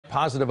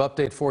Positive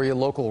update for you.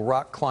 Local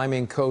rock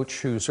climbing coach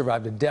who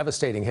survived a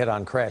devastating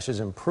head-on crash is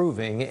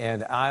improving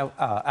and out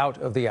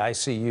of the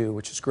ICU,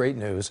 which is great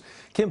news.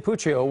 Kim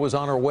Puccio was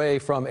on her way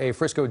from a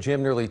Frisco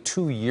gym nearly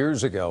 2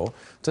 years ago.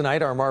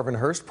 Tonight, our Marvin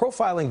Hurst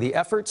profiling the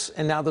efforts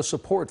and now the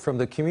support from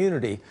the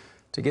community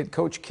to get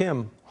Coach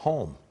Kim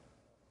home.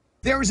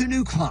 There is a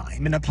new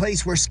climb in a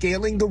place where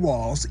scaling the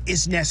walls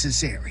is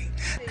necessary.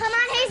 Come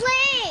on,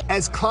 Hazley!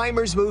 As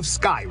climbers move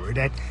skyward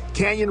at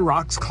Canyon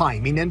Rocks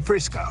Climbing in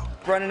Frisco.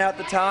 Running out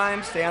the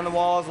time, stay on the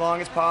wall as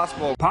long as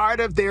possible. Part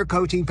of their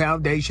coaching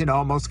foundation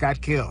almost got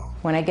killed.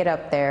 When I get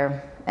up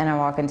there and I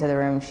walk into the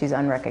room, she's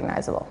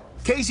unrecognizable.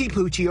 Casey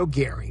Puccio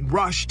Gehring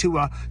rushed to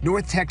a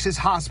North Texas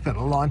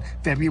hospital on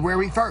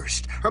February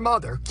 1st. Her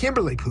mother,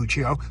 Kimberly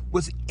Puccio,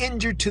 was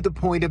injured to the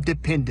point of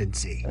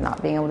dependency.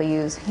 Not being able to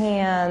use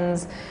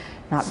hands,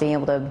 not being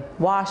able to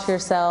wash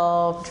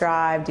yourself,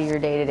 drive, do your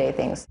day-to-day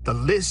things. The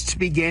list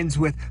begins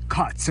with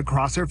cuts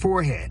across her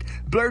forehead,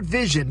 blurred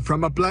vision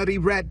from a bloody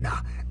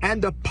retina,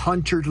 and a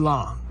punctured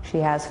lung. She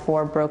has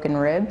 4 broken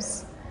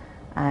ribs.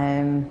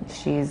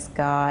 She's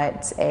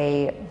got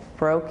a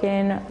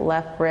broken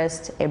left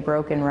wrist, a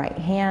broken right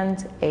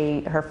hand,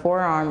 her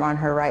forearm on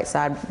her right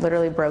side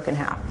literally broke in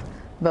half,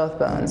 both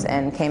bones,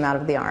 and came out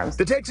of the arms.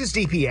 The Texas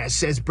DPS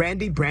says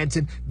Brandy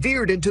Branson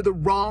veered into the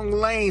wrong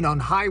lane on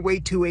Highway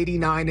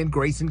 289 in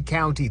Grayson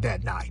County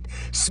that night,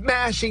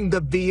 smashing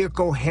the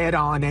vehicle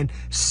head-on and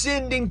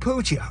sending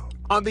Puccio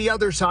on the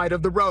other side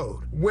of the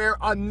road, where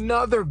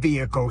another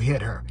vehicle hit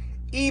her,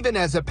 even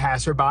as a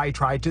passerby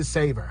tried to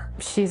save her.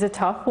 She's a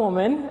tough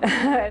woman.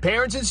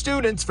 Parents and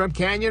students from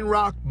Canyon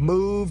Rock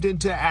moved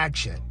into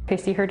action. I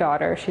see her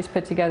daughter. She's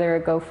put together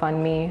a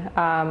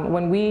GoFundMe.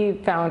 When we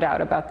found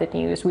out about the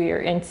news, we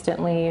are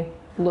instantly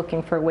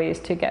looking for ways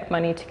to get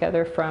money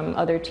together from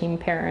other team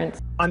parents.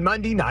 On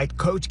Monday night,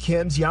 Coach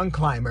Kim's young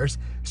climbers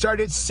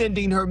started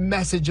sending her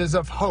messages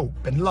of hope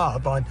and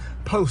love on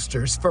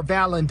posters for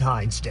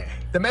Valentine's Day.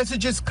 The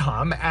messages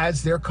come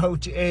as their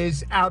coach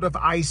is out of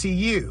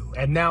ICU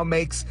and now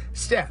makes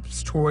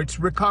steps towards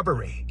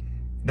recovery,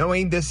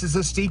 knowing this is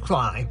a steep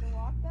climb,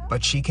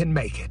 but she can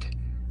make it.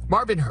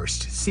 Marvin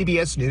Hurst,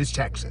 CBS News,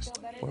 Texas.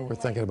 Well, we're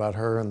thinking about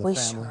her and the We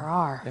family. sure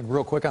are. And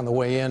real quick on the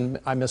way in,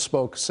 I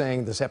misspoke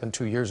saying this happened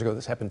 2 years ago.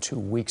 This happened 2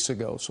 weeks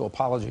ago, so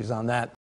apologies on that.